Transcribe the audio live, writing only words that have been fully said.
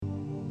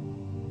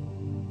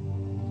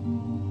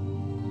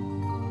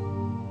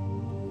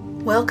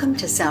Welcome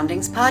to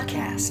Soundings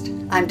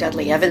Podcast. I'm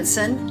Dudley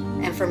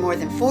Evanson, and for more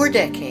than 4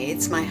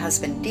 decades, my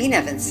husband Dean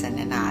Evanson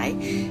and I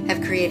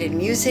have created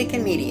music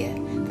and media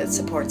that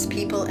supports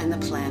people and the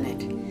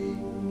planet.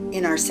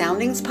 In our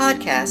Soundings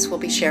Podcast, we'll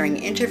be sharing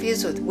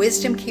interviews with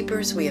wisdom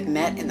keepers we have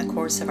met in the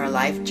course of our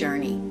life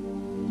journey.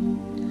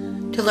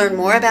 To learn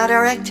more about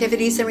our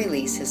activities and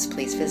releases,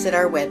 please visit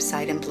our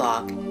website and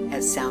blog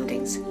at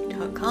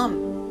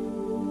soundings.com.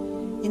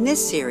 In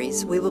this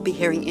series, we will be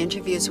hearing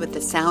interviews with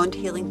the sound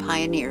healing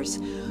pioneers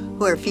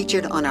who are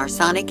featured on our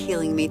Sonic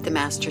Healing Meet the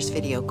Masters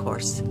video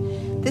course.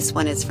 This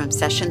one is from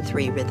Session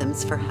 3,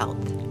 Rhythms for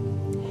Health.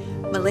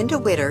 Melinda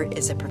Witter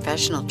is a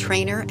professional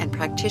trainer and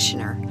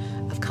practitioner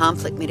of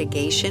conflict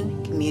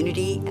mitigation,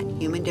 community,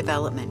 and human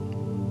development.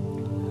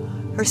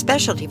 Her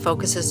specialty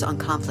focuses on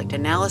conflict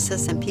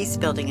analysis and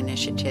peacebuilding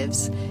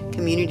initiatives,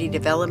 community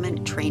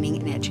development, training,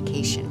 and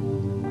education.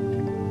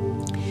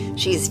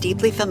 She is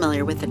deeply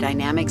familiar with the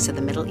dynamics of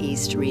the Middle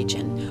East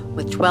region,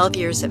 with 12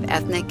 years of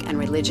ethnic and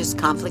religious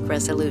conflict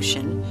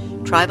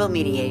resolution, tribal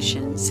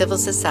mediation, civil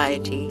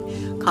society,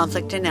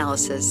 conflict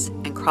analysis,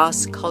 and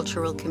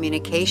cross-cultural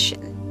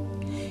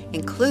communication,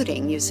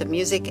 including use of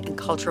music and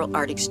cultural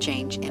art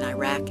exchange in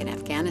Iraq and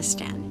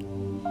Afghanistan.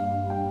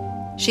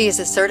 She is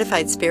a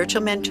certified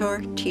spiritual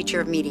mentor, teacher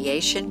of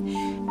mediation,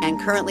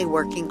 and currently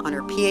working on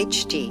her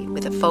PhD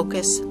with a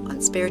focus on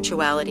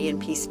spirituality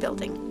and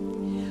peacebuilding.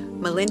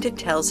 Melinda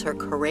tells her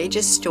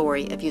courageous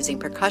story of using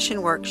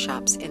percussion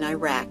workshops in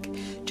Iraq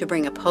to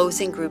bring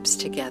opposing groups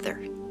together.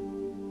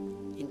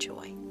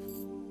 Enjoy.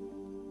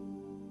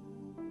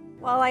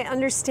 Well, I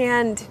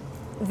understand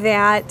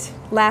that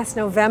last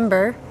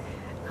November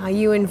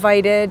you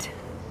invited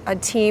a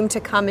team to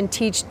come and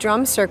teach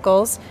drum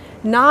circles,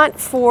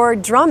 not for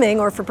drumming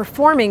or for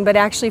performing, but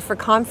actually for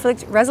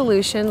conflict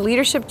resolution,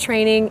 leadership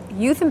training,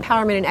 youth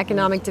empowerment, and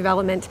economic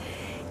development.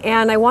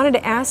 And I wanted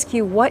to ask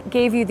you, what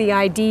gave you the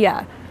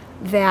idea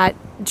that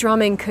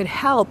drumming could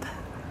help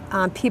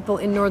people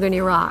in northern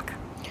Iraq?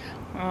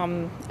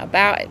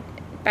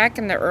 Back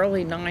in the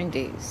early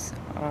 90s,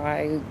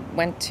 I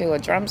went to a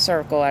drum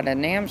circle at a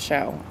NAMM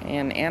show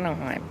in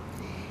Anaheim.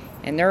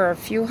 And there were a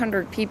few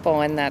hundred people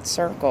in that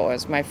circle. It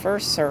was my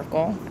first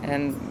circle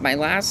and my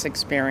last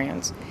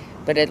experience,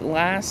 but it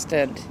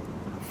lasted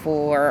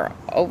for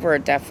over a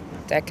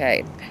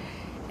decade.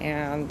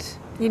 And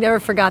you never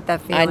forgot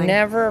that feeling? I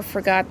never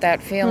forgot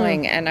that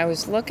feeling, and I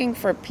was looking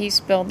for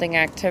peace-building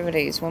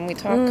activities. When we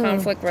talk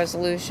conflict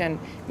resolution,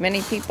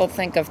 many people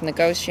think of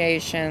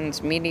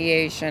negotiations,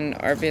 mediation,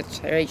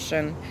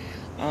 arbitration,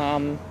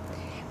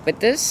 but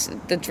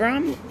the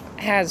drum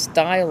has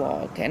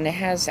dialogue, and it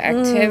has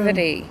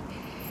activity,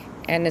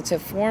 and it's a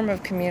form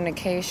of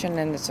communication,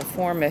 and it's a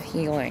form of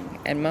healing,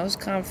 and most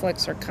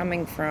conflicts are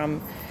coming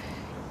from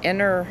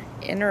inner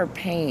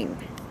pain,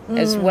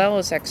 as well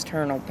as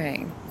external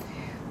pain.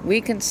 We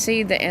can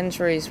see the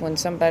injuries when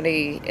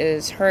somebody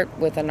is hurt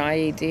with an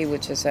IED,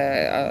 which is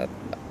a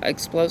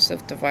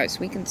explosive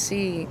device. We can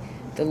see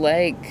the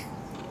leg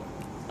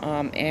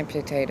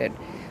amputated,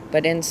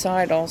 but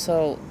inside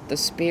also the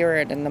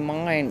spirit and the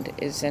mind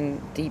is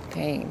in deep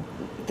pain.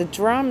 The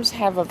drums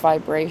have a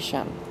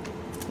vibration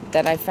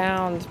that I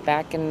found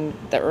back in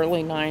the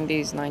early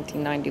 90s,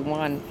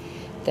 1991,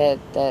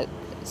 that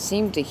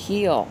seemed to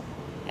heal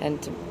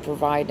and to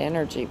provide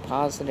energy,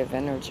 positive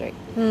energy.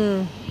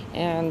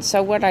 And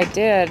so what I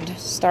did,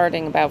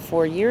 starting about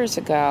 4 years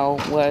ago,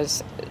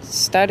 was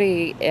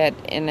study it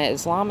in an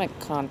Islamic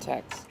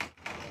context.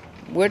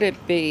 Would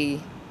it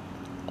be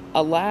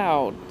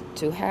allowed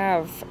to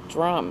have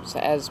drums,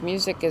 as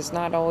music is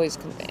not always,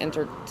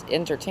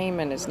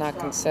 entertainment is not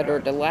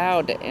considered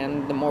allowed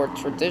in the more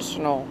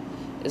traditional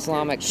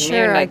Islamic communities?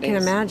 Sure, I can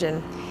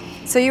imagine.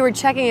 So you were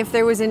checking if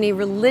there was any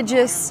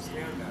religious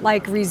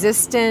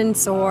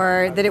resistance,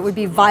 or that it would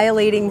be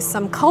violating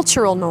some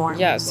cultural norm.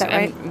 Yes, is that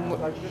right?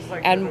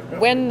 And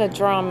when the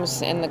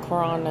drums in the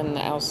Quran and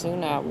the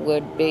Al-Sunnah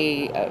would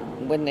be,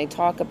 when they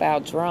talk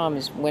about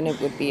drums, when it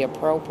would be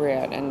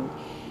appropriate. And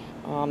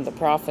the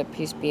Prophet,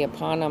 peace be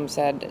upon him,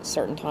 said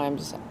certain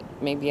times,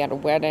 maybe at a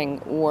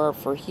wedding or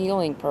for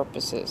healing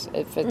purposes.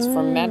 If it's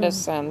for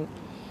medicine,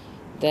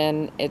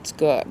 then it's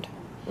good.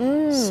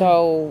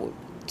 So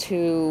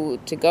to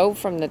go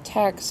from the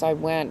text, I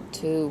went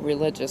to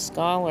religious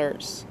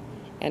scholars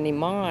and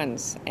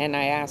imams, and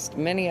I asked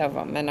many of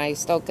them, and I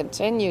still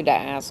continue to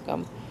ask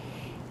them,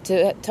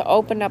 to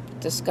open up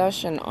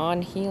discussion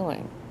on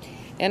healing.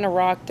 In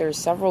Iraq, there's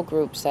several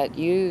groups that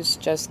use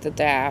just the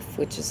daf,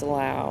 which is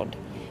allowed,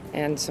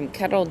 and some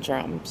kettle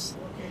drums.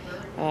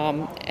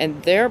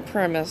 And their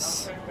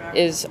premise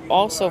is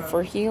also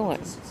for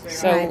healing.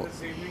 So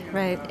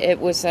right. It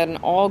was an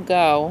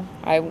all-go.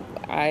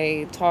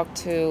 I talked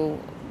to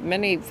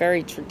many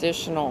very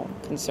traditional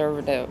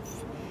conservative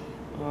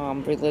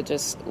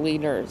religious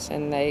leaders,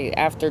 and they,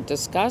 after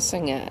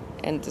discussing it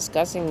and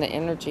discussing the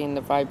energy and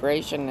the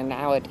vibration and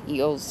how it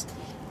heals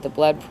the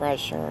blood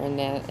pressure and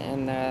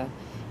the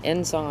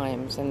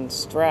enzymes and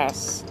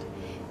stress,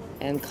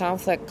 and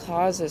conflict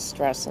causes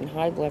stress and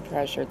high blood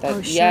pressure,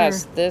 that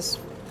yes,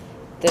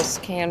 this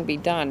can be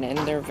done, and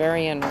they're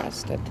very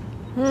interested.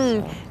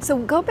 So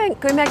going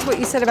back to what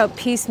you said about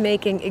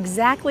peacemaking,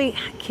 exactly,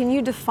 can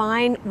you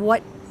define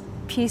what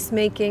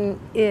peacemaking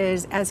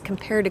is as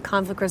compared to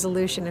conflict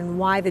resolution and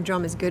why the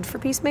drum is good for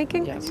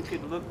peacemaking? Yes. You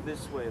could look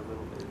this way a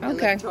little bit.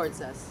 Okay. Look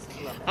towards us.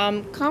 Love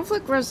it.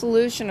 Conflict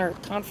resolution or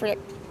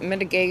conflict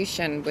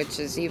mitigation, which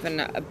is even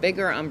a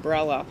bigger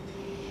umbrella,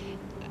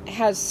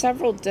 has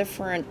several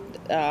different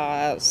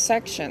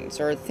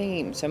sections or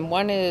themes, and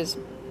one is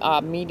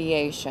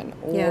mediation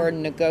or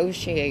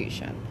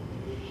negotiation,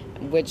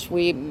 which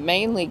we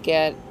mainly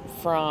get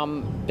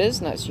from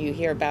business. You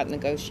hear about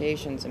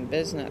negotiations in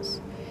business.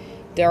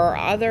 There are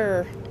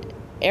other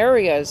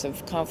areas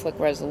of conflict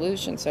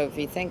resolution, so if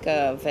you think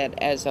of it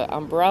as an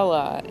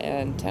umbrella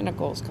and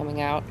tentacles coming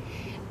out,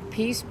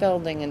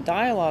 peacebuilding and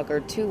dialogue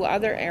are two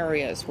other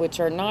areas which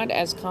are not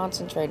as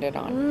concentrated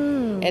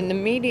on. In the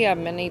media,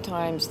 many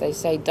times they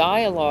say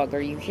dialogue,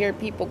 or you hear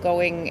people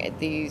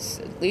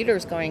these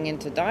leaders going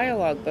into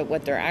dialogue, but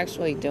what they're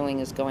actually doing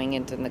is going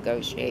into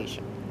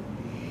negotiation.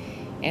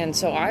 And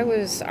so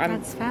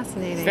That's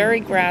fascinating.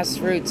 very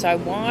grassroots. I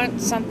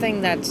want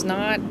something that's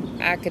not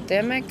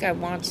academic. I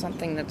want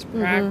something that's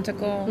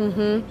practical,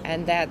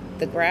 and that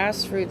the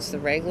grassroots, the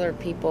regular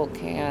people,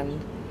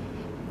 can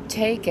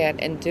take it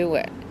and do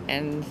it.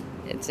 And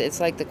it's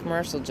like the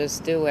commercial,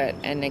 just do it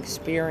and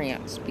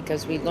experience,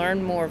 because we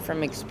learn more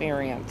from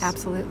experience.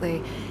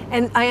 Absolutely.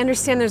 And I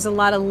understand there's a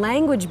lot of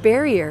language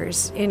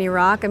barriers in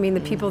Iraq. I mean,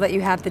 the people that you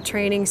had the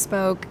training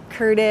spoke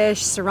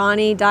Kurdish,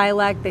 Sorani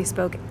dialect, they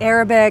spoke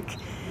Arabic.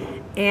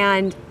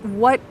 And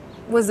what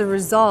was the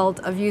result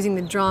of using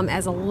the drum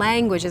as a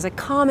language, as a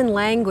common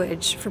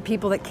language for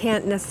people that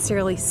can't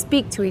necessarily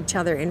speak to each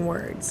other in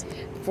words?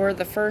 For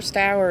the first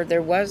hour,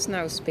 there was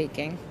no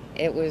speaking.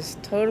 It was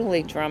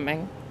totally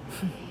drumming.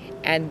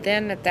 And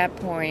then at that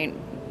point,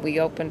 we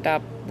opened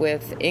up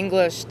with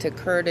English to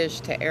Kurdish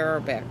to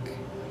Arabic.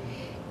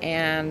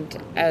 And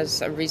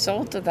as a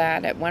result of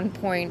that, at one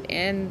point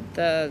in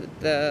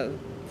the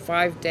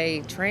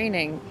 5-day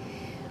training,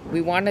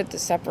 we wanted to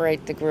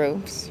separate the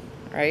groups,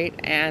 right?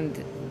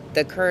 And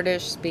the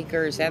Kurdish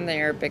speakers and the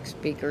Arabic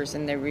speakers,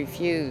 and they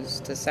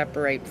refused to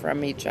separate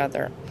from each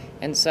other.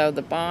 And so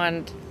the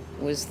bond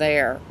was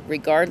there,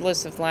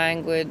 regardless of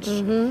language,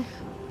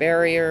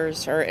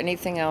 barriers, or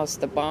anything else.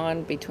 The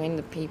bond between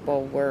the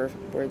people were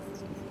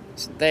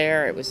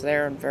there. It was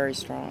there and very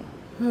strong.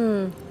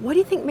 What do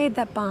you think made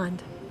that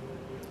bond?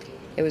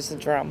 It was the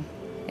drum.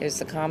 It was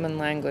the common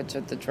language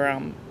of the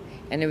drum.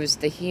 And it was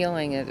the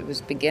healing. It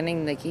was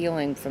beginning the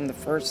healing from the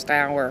first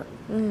hour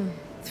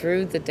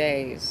through the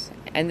days.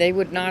 And they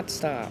would not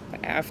stop.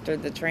 After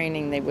the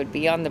training, they would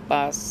be on the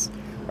bus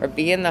or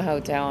be in the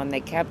hotel, and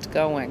they kept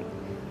going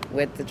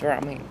with the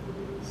drumming.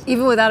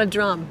 Even without a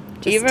drum?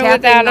 Just Even tapping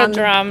without a on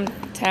drum,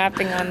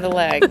 tapping on the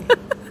leg.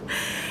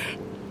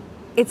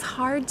 It's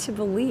hard to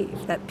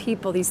believe that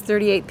people, these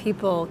 38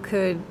 people,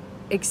 could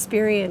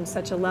experience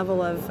such a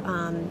level of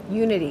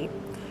unity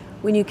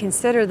when you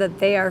consider that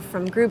they are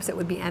from groups that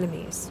would be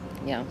enemies.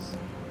 Yes.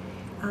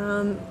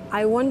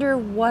 I wonder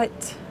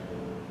what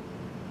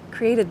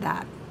created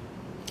that.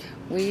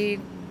 We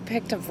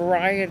picked a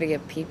variety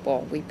of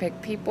people. We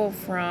picked people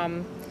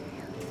from,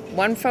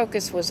 one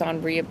focus was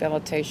on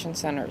rehabilitation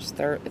centers,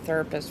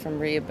 therapists from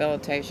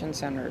rehabilitation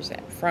centers,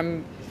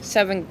 from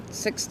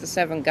 6 to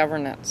 7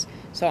 governance.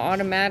 So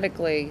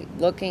automatically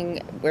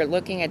we're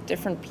looking at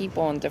different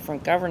people in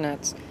different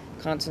governance,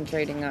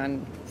 concentrating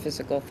on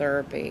physical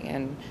therapy.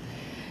 And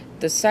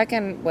the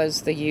second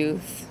was the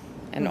youth,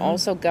 and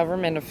also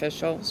government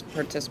officials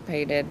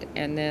participated,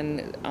 and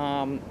then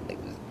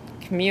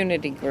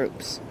community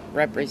groups,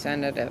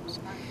 representatives.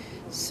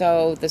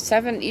 So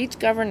each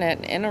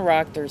government in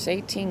Iraq, there's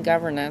 18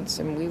 governments,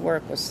 and we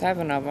work with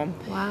 7 of them.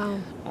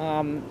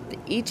 Wow.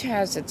 Each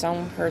has its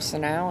own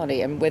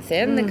personality, and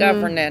within the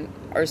government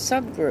are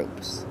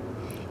subgroups.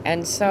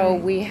 And so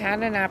we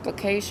had an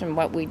application.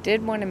 What we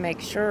did want to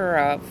make sure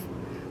of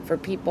for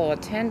people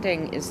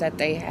attending is that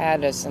they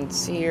had a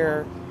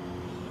sincere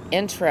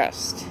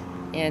interest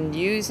in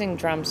using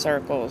drum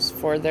circles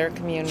for their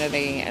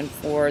community and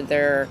for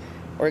their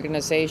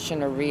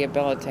organization or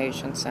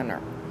rehabilitation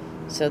center,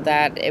 so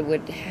that it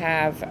would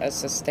have a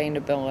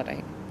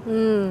sustainability.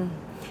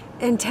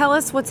 And tell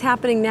us what's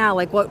happening now.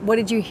 Like, what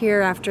did you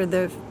hear after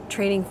the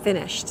training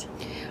finished?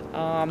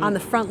 On the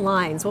front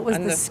lines, what was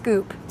the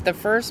scoop? The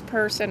first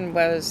person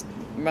was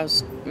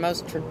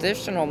most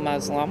traditional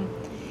Muslim,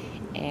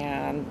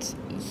 and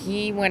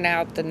he went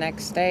out the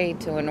next day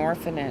to an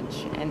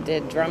orphanage and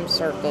did drum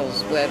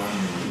circles with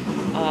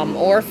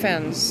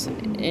orphans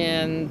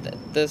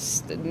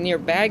near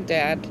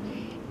Baghdad.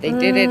 They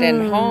did it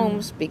in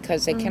homes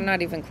because they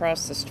cannot even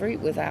cross the street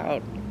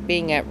without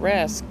being at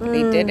risk.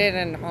 They did it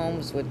in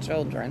homes with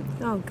children.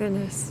 Oh,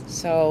 goodness.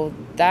 So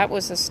that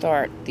was a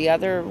start. The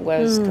other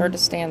was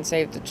Kurdistan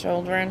Save the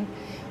Children,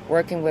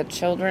 working with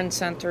children's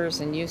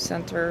centers and youth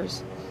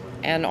centers,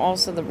 and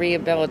also the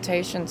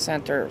rehabilitation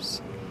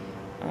centers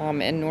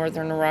in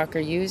northern Iraq are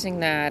using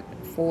that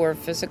for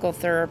physical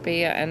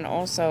therapy and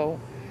also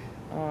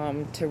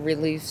to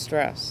relieve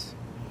stress.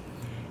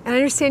 And I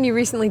understand you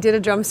recently did a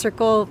drum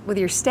circle with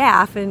your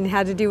staff and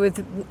had to do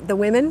with the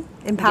women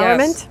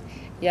empowerment.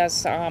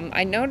 Yes.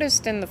 I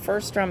noticed in the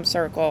first drum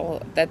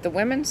circle that the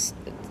women,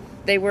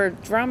 they were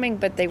drumming,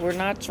 but they were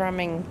not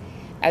drumming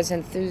as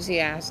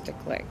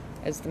enthusiastically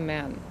as the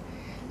men.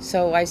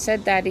 So I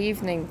said that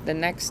evening, the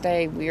next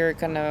day, we were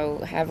going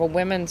to have a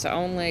women's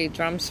only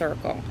drum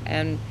circle.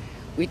 And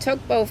we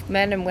took both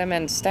men and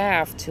women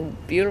staff to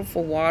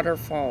beautiful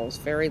waterfalls,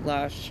 very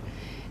lush.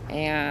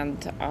 And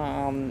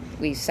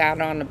we sat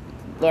on a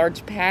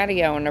large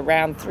patio, and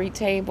around 3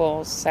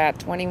 tables sat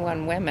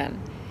 21 women.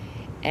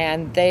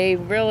 And they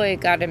really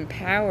got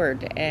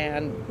empowered.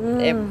 And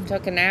it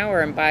took an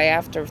hour, and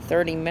after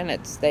 30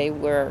 minutes, they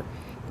were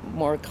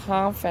more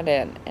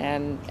confident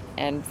and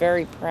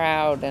very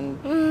proud, and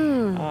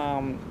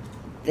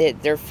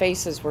their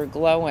faces were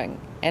glowing.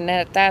 And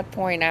at that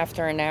point,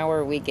 after an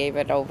hour, we gave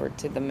it over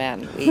to the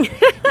men.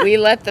 We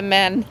let the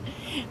men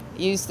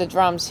use the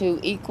drums, who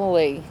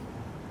equally,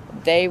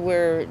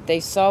 they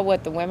saw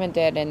what the women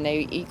did, and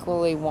they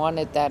equally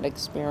wanted that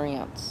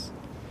experience.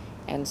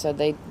 And so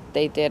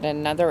they did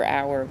another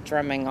hour of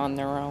drumming on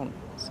their own.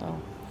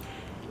 So.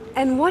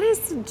 And what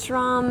has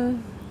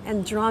drum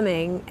and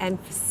drumming and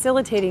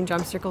facilitating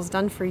drum circles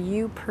done for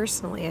you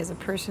personally as a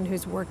person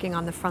who's working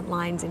on the front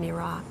lines in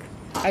Iraq?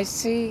 I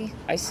see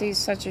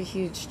such a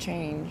huge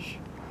change,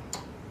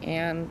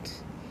 and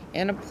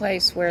in a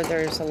place where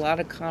there's a lot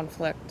of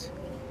conflict,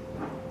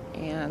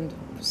 and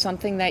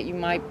something that you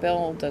might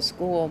build, a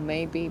school,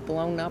 may be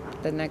blown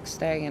up the next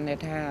day, and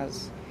it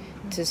has.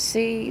 To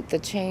see the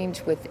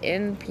change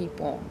within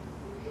people,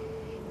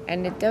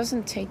 and it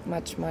doesn't take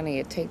much money.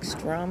 It takes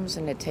drums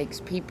and it takes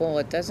people.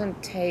 It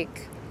doesn't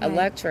take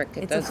electric.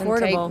 It doesn't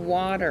affordable. take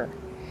water.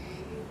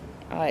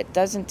 It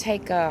doesn't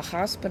take a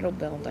hospital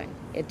building.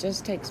 It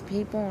just takes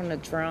people and a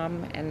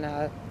drum and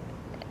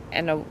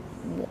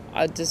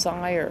a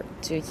desire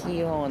to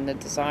heal, and the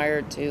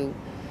desire to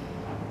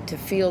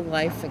feel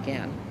life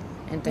again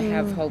and to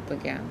have hope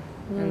again.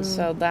 And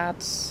so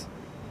that's,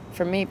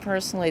 for me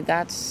personally,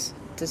 that's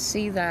to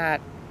see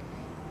that.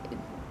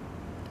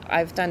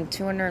 I've done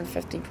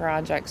 250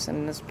 projects,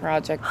 and this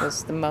project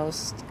was the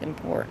most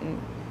important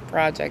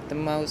project, the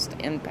most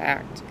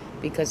impact,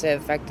 because it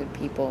affected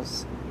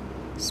people's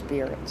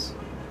spirits.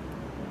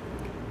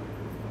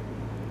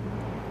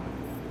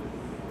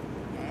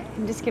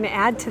 I'm just going to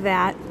add to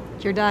that.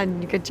 You're done.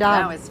 Good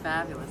job. That was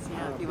fabulous.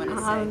 Yeah, if you want to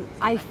say.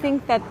 I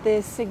think that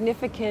the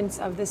significance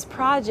of this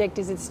project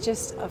is it's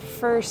just a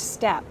first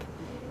step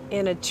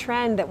in a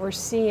trend that we're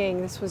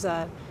seeing. This was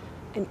an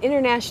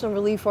international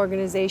relief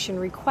organization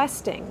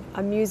requesting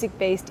a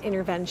music-based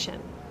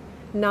intervention,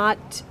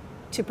 not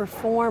to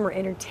perform or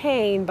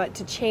entertain, but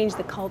to change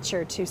the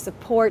culture, to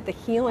support the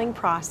healing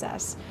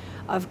process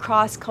of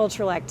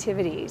cross-cultural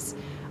activities,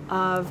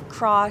 of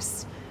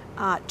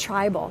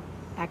cross-tribal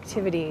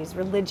activities,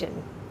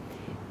 religion.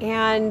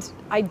 And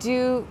I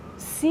do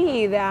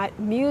see that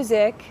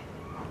music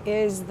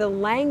is the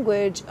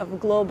language of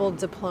global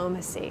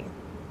diplomacy.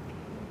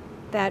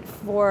 That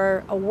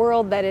for a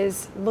world that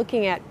is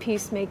looking at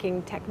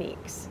peacemaking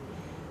techniques,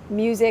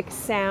 music,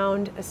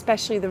 sound,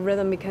 especially the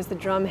rhythm, because the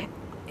drum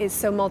is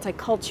so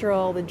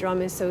multicultural, the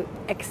drum is so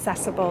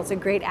accessible, it's a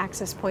great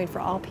access point for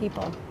all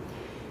people,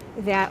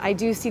 that I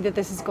do see that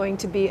this is going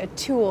to be a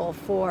tool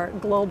for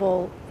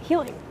global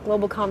healing,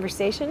 global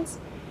conversations,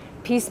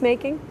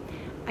 peacemaking.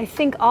 I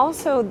think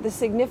also the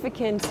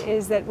significance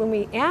is that when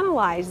we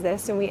analyze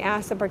this and we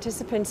ask the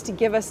participants to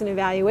give us an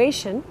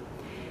evaluation,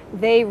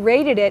 they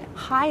rated it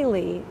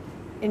highly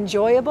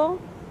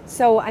enjoyable.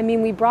 So, I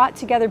mean, we brought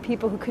together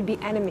people who could be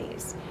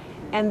enemies,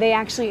 and they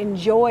actually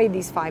enjoyed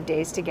these 5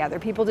 days together.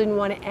 People didn't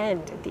want to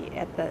end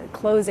at the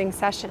closing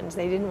sessions.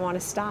 They didn't want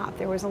to stop.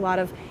 There was a lot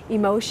of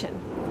emotion,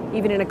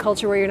 even in a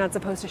culture where you're not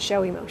supposed to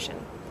show emotion.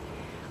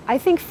 I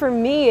think for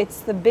me,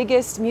 it's the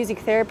biggest music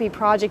therapy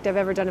project I've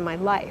ever done in my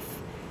life.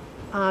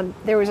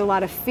 There was a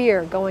lot of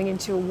fear going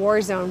into a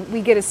war zone.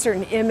 We get a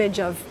certain image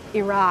of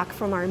Iraq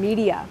from our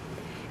media.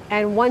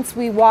 And once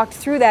we walked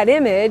through that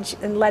image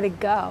and let it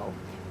go,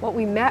 what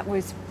we met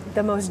was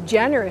the most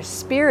generous,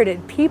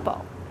 spirited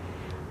people.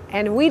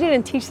 And we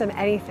didn't teach them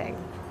anything.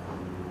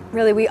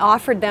 Really, we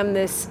offered them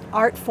this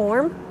art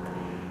form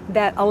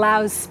that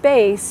allows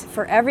space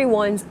for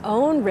everyone's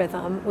own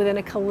rhythm within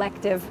a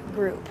collective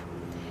group.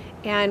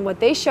 And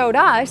what they showed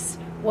us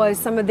was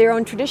some of their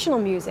own traditional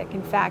music.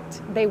 In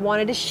fact, they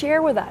wanted to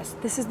share with us,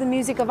 this is the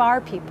music of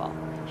our people.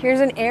 Here's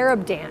an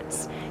Arab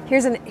dance.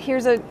 Here's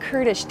a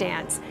Kurdish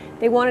dance.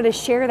 They wanted to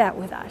share that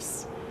with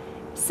us.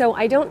 So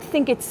I don't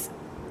think it's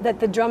that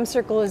the drum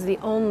circle is the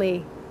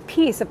only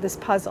piece of this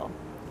puzzle.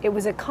 It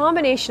was a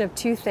combination of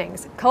two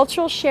things,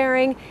 cultural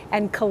sharing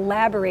and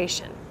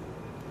collaboration.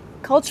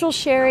 Cultural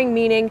sharing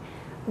meaning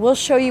we'll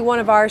show you one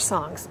of our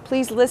songs.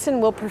 Please listen,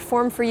 we'll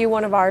perform for you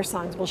one of our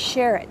songs. We'll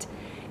share it.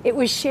 It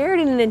was shared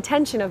in an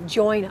intention of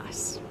join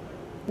us,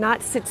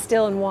 not sit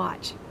still and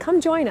watch.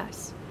 Come join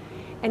us.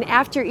 And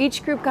after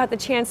each group got the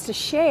chance to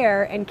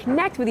share and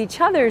connect with each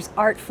other's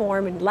art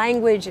form and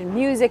language and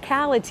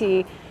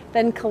musicality,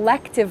 then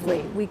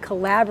collectively we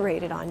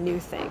collaborated on new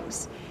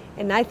things.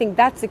 And I think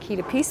that's the key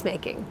to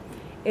peacemaking,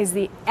 is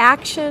the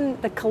action,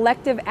 the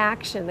collective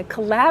action, the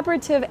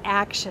collaborative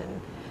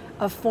action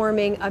of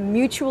forming a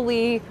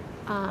mutually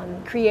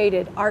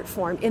created art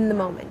form in the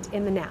moment,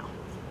 in the now,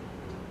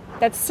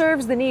 that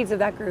serves the needs of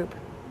that group.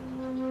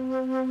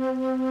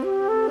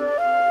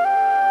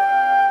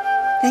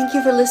 Thank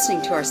you for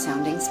listening to our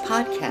Soundings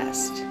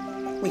podcast.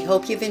 We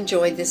hope you've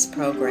enjoyed this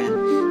program.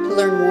 To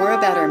learn more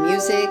about our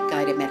music,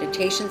 guided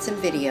meditations, and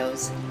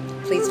videos,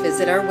 please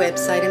visit our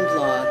website and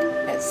blog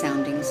at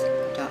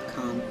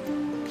soundings.com.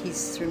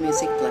 Peace through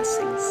music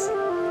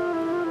blessings.